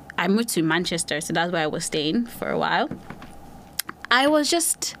 I moved to Manchester, so that's where I was staying for a while. I was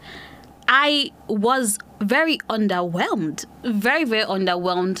very underwhelmed, very, very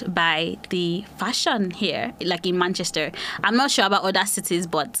underwhelmed by the fashion here, like in Manchester. I'm not sure about other cities,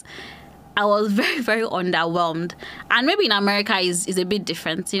 but I was very, very underwhelmed. And maybe in America is a bit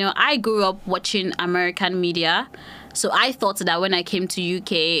different. You know, I grew up watching American media, so I thought that when I came to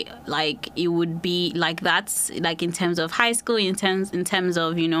UK, like, it would be like that, like in terms of high school, in terms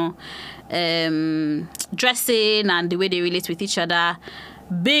of, you know, dressing and the way they relate with each other.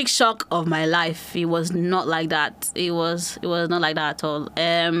 Big shock of my life. It was not like that. It was not like that at all.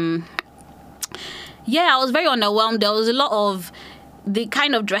 Yeah, I was very underwhelmed. There was a lot of, the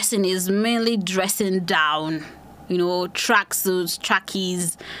kind of dressing is mainly dressing down, you know, tracksuits,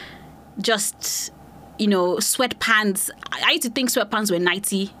 trackies, just, you know, sweatpants. I used to think sweatpants were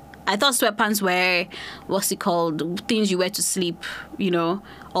 90. I thought sweatpants were, what's it called, things you wear to sleep, you know,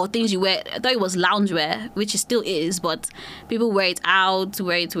 or things you wear. I thought it was loungewear, which it still is, but people wear it out,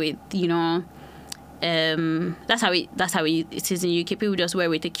 wear it with, you know, that's how it is in UK. People just wear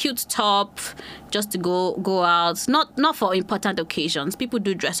with a cute top just to go out, not for important occasions. People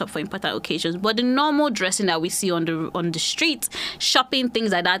do dress up for important occasions, but the normal dressing that we see on the street, shopping,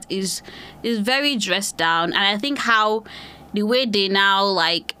 things like that is very dressed down. And I think how the way they now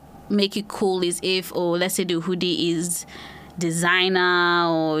like make it cool is if, oh, let's say the hoodie is designer,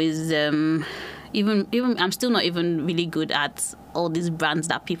 or is even I'm still not even really good at all these brands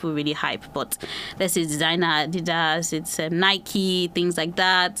that people really hype, but let's say designer, Adidas, it's Nike, things like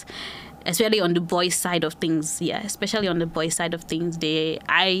that. Especially on the boys' side of things, especially on the boys' side of things,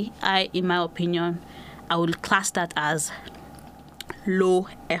 I in my opinion, I would class that as low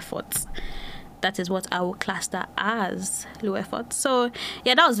effort. That is what I would class that as, low effort. So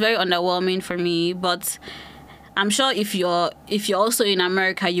yeah, that was very underwhelming for me, but I'm sure if you're also in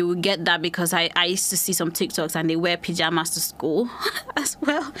America, you will get that, because I used to see some TikToks and they wear pajamas to school as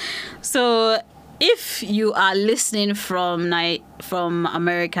well. So if you are listening from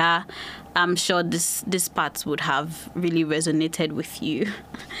America, I'm sure this part would have really resonated with you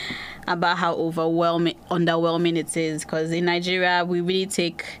about how underwhelming it is. Because in Nigeria, we really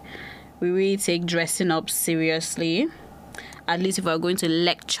take dressing up seriously. At least if we're going to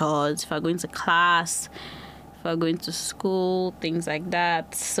lectures, if we're going to class, if we're going to school, things like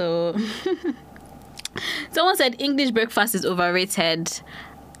that. So someone said English breakfast is overrated.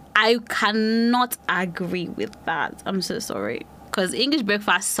 I cannot agree with that. I'm so sorry. Because English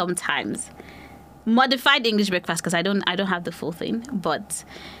breakfast sometimes, modified English breakfast, because I don't have the full thing, but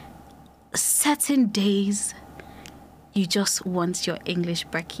certain days you just want your English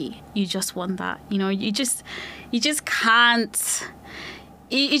brekkie. You just want that. You just can't.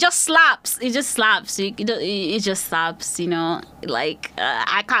 It just slaps. It just slaps. It just slaps. Like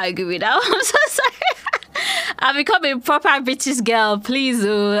I can't agree with that. I'm so sorry. I've become a proper British girl. Please,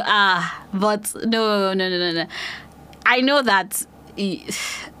 but no. I know that.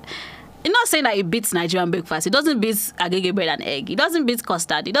 I'm not saying that it beats Nigerian breakfast. It doesn't beat agege bread and egg. It doesn't beat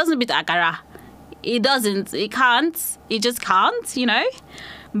custard. It doesn't beat akara. It doesn't. It can't. It just can't.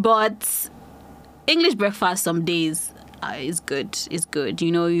 But English breakfast some days. It's good. It's good.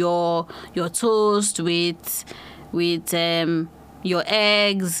 Your toast with your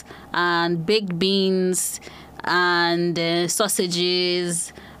eggs and baked beans and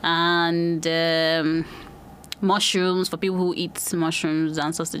sausages and mushrooms for people who eat mushrooms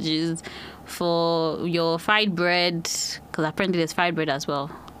and sausages, for your fried bread, because apparently there's fried bread as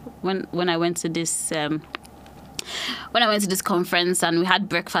well. When I went to this conference and we had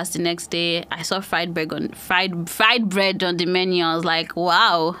breakfast the next day, I saw fried bread on the menu. I was like,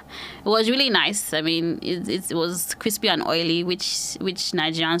 wow, it was really nice. I mean, it was crispy and oily, which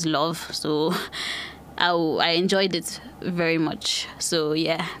Nigerians love. So I enjoyed it very much. So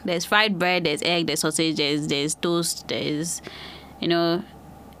yeah, there's fried bread, there's egg, there's sausages, there's toast, there's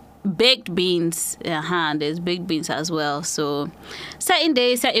baked beans. There's baked beans as well. So certain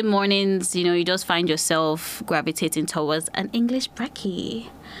days, certain mornings, you just find yourself gravitating towards an English brekkie.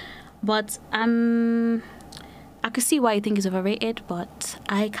 But I could see why you think it's overrated, but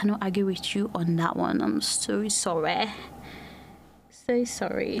I cannot argue with you on that one. I'm so sorry. So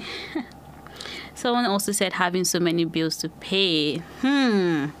sorry. Someone also said having so many bills to pay.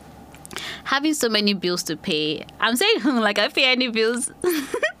 Having so many bills to pay. I'm saying like I pay any bills.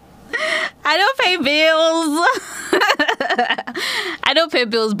 I don't pay bills. I don't pay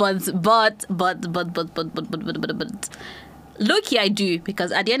bills, but look-y I do,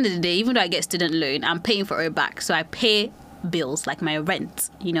 because at the end of the day, even though I get student loan, I'm paying for it back. So I pay bills like my rent,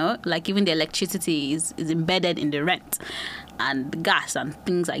 like even the electricity is embedded in the rent, and the gas and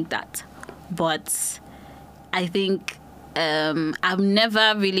things like that. But I think I've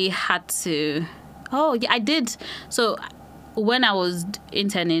never really had to. Oh yeah, I did. So when I was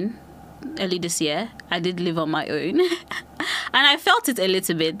interning early this year, I did live on my own. And I felt it a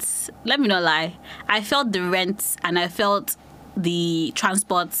little bit. Let me not lie. I felt the rent and I felt the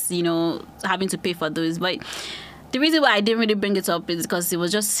transports, having to pay for those. But the reason why I didn't really bring it up is because it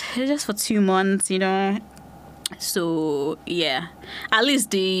was just for 2 months, So yeah, at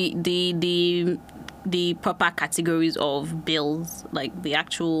least the proper categories of bills, like the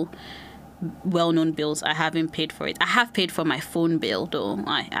actual well-known bills, I haven't paid for it. I have paid for my phone bill though.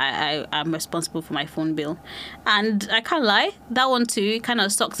 I'm responsible for my phone bill, and I can't lie, that one too kind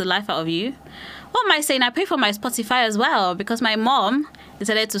of sucks the life out of you. What am I saying? I pay for my Spotify as well, because my mom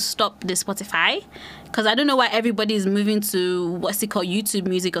decided to stop the Spotify, because I don't know why everybody is moving to what's it called, YouTube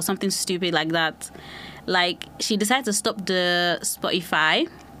Music or something stupid like that. Like, she decided to stop the Spotify,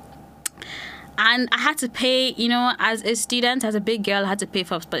 And I had to pay, as a student, as a big girl, I had to pay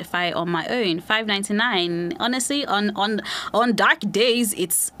for Spotify on my own, $5.99. Honestly, on dark days,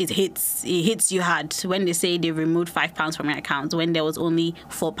 it hits you hard when they say they removed £5 from your account when there was only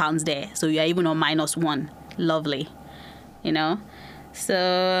 £4 there. So you're even on -1. Lovely,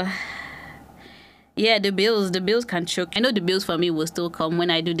 So yeah, the bills can choke. I know the bills for me will still come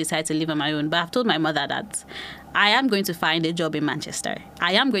when I do decide to live on my own. But I've told my mother that I am going to find a job in Manchester.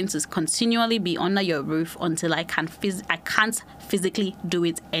 I am going to continually be under your roof until I can't physically do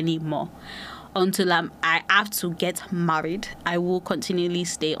it anymore. Until I have to get married, I will continually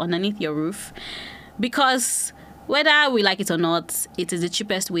stay underneath your roof. Because whether we like it or not, it is the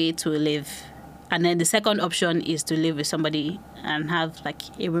cheapest way to live. And then the second option is to live with somebody and have like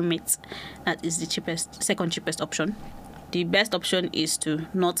a roommate. That is the second cheapest option. The best option is to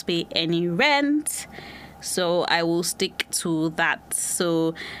not pay any rent. So I will stick to that.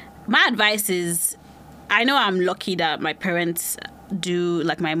 So my advice is, I know I'm lucky that my parents do,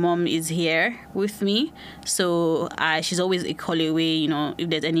 like my mom is here with me. So she's always a call away, if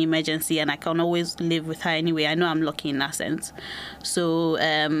there's any emergency, and I can always live with her anyway. I know I'm lucky in that sense. So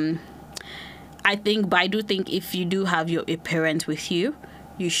I do think if you do have a parent with you,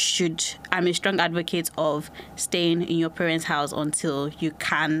 you should. I'm a strong advocate of staying in your parents' house until you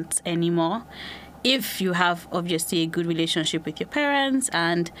can't anymore. If you have obviously a good relationship with your parents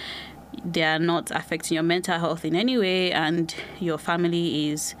and they are not affecting your mental health in any way and your family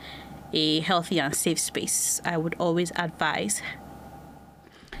is a healthy and safe space, I would always advise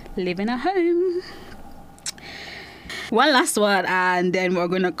living at home. One last one, and then we're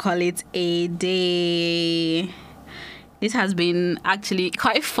going to call it a day. This has been actually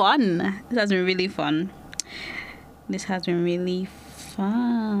quite fun. This has been really fun.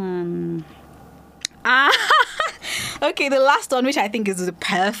 Okay, the last one, which I think is the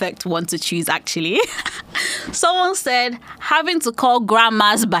perfect one to choose, actually. Someone said having to call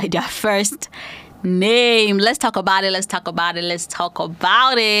grandmas by their first name. Let's talk about it.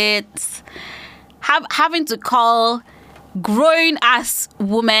 Having to call grown ass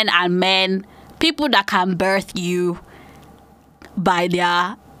women and men, people that can birth you, by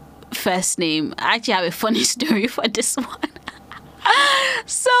their first name. I actually have a funny story for this one.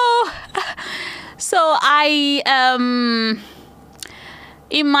 So I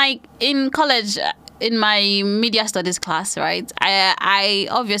in college, in my media studies class, right? I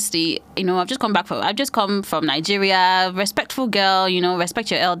obviously, I've just come from Nigeria, respectful girl, respect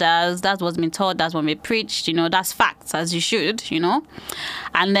your elders. That's what's been taught. That's what we preached. That's facts, as you should,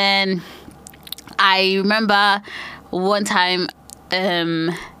 And then I remember one time,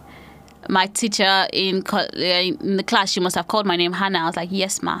 my teacher in the class, she must have called my name Hannah. I was like,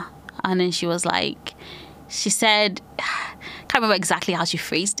 yes, ma. And then she said, can't remember exactly how she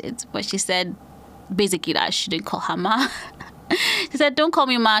phrased it, but she said basically that I shouldn't call her ma. She said, don't call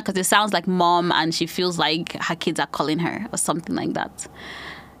me ma because it sounds like mom and she feels like her kids are calling her or something like that.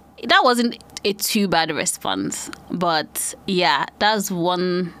 That wasn't a too bad response, but yeah, that's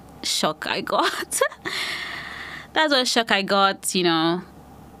one shock I got.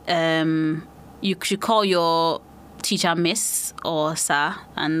 You should call your teacher miss or sir,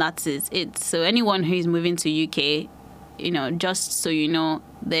 and that is it. So anyone who is moving to UK, just so you know,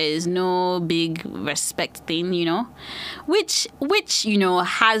 there is no big respect thing, which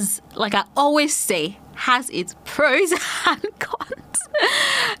has, like I always say, has its pros and cons.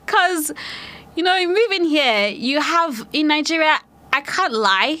 Because moving here, you have in Nigeria, I can't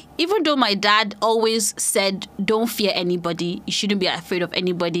lie, even though my dad always said, don't fear anybody, you shouldn't be afraid of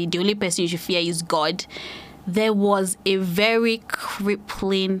anybody, the only person you should fear is God, there was a very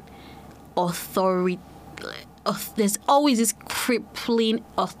crippling authority. There's always this crippling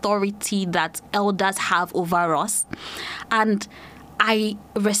authority that elders have over us. And I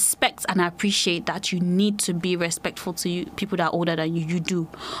respect and appreciate that you need to be respectful to people that are older than you. You do.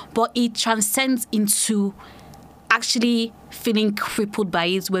 But it transcends into actually feeling crippled by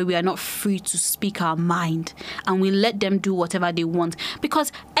it, where we are not free to speak our mind and we let them do whatever they want.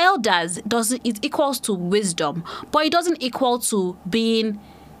 Because elders, it equals to wisdom, but it doesn't equal to being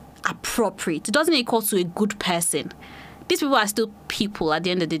appropriate. It doesn't equal to a good person. These people are still people at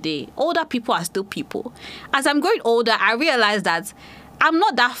the end of the day. Older people are still people. As I'm growing older, I realize that I'm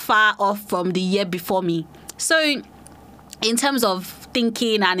not that far off from the year before me. So in terms of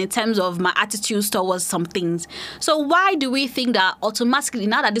thinking and in terms of my attitudes towards some things. So why do we think that automatically,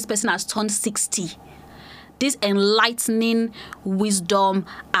 now that this person has turned 60, this enlightening wisdom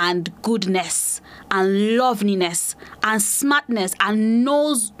and goodness and loveliness and smartness and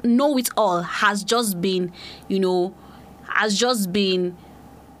know it all has just been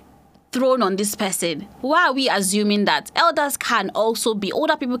thrown on this person? Why are we assuming that older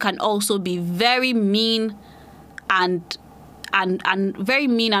people can also be very mean and very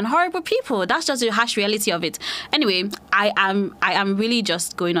mean and horrible people? That's just the harsh reality of it. Anyway, I am really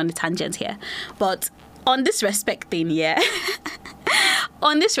just going on a tangent here. But on this respect thing, yeah.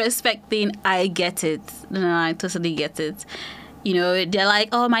 On this respect thing, I get it. No, I totally get it. You know, they're like,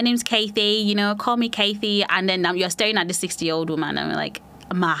 oh, my name's Kathy, you know, call me Kathy. And then you're staring at the 60-year-old woman. And I'm like,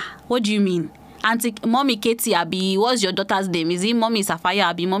 Ma, what do you mean? Auntie, Mommy Katie Abi, what's your daughter's name? Is it Mommy Sapphire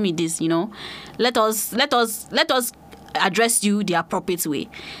Abi, Mommy this, you know? Let us address you the appropriate way.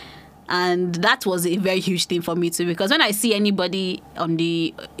 And that was a very huge thing for me too, because when I see anybody in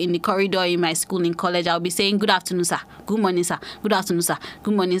the corridor in my school, in college, I'll be saying, good afternoon, sir. Good morning, sir. Good afternoon, sir.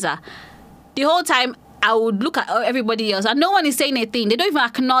 Good morning, sir. The whole time, I would look at everybody else and no one is saying anything. They don't even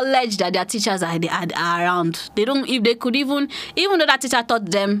acknowledge that their teachers are around. They don't, if they could even though that teacher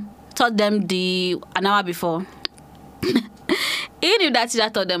taught them an hour before. Even if that teacher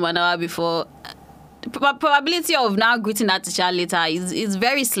taught them an hour before, the probability of now greeting that teacher later is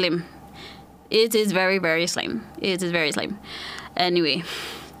very slim. It is very, very slim. It is very slim. Anyway,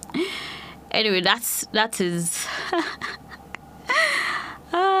 that is.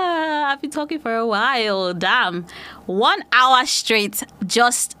 I've been talking for a while. Damn. 1 hour straight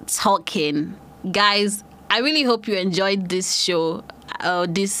just talking. Guys, I really hope you enjoyed this show.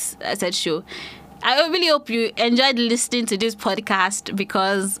 Show. I really hope you enjoyed listening to this podcast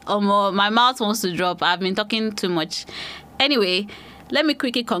because my mouth wants to drop. I've been talking too much. Anyway, let me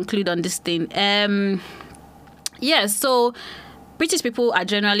quickly conclude on this thing. So British people are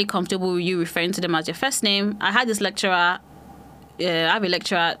generally comfortable with you referring to them as your first name. I had this lecturer. I have a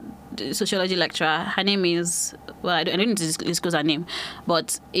lecturer, sociology lecturer. Her name is, well, I don't need to disclose her name,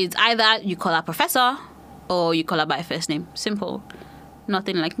 but it's either you call her professor or you call her by her first name. Simple.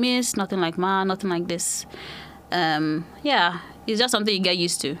 Nothing like miss, nothing like ma, nothing like this. It's just something you get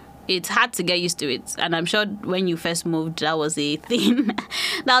used to. It's hard to get used to it. And I'm sure when you first moved, that was a thing.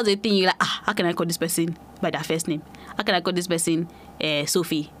 That was a thing. You're like, how can I call this person by their first name? How can I call this person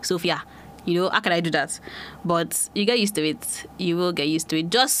Sophia? You know, how can I do that? But you get used to it. You will get used to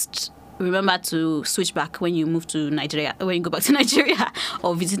it. Just remember to switch back when you move to Nigeria. When you go back to Nigeria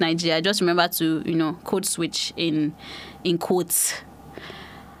or visit Nigeria, just remember to, code switch in quotes.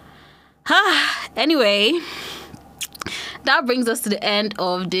 Anyway, that brings us to the end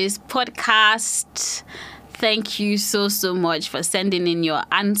of this podcast. Thank you so much for sending in your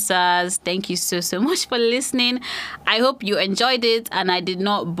answers. Thank you so much for listening. I hope you enjoyed it and I did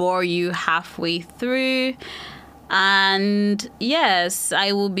not bore you halfway through. And yes,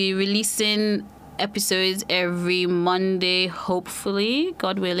 I will be releasing episodes every Monday, hopefully,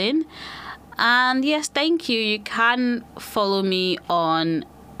 God willing. And yes, thank you. You can follow me on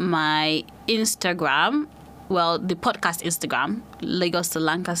my Instagram. Well, the podcast Instagram, Lagos to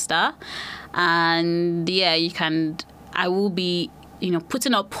Lancaster. And yeah, I will be,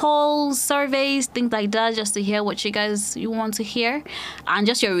 putting up polls, surveys, things like that, just to hear what you want to hear and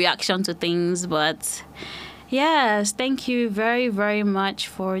just your reaction to things. But yes, thank you very, very much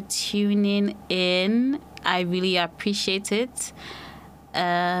for tuning in. I really appreciate it.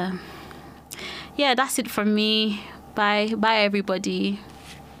 That's it from me. Bye everybody.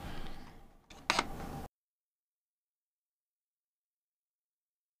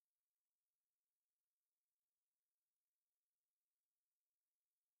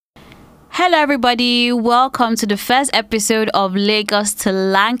 Hello everybody, welcome to the first episode of Lagos to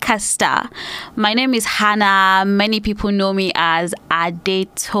Lancaster. My name is Hannah. Many people know me as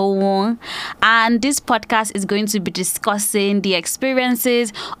Adetowon, and this podcast is going to be discussing the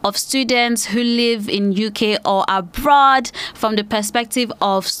experiences of students who live in UK or abroad from the perspective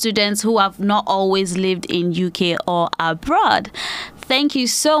of students who have not always lived in UK or abroad. Thank you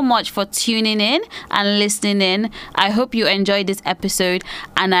so much for tuning in and listening in. I hope you enjoyed this episode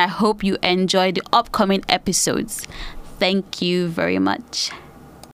and I hope you enjoy the upcoming episodes. Thank you very much.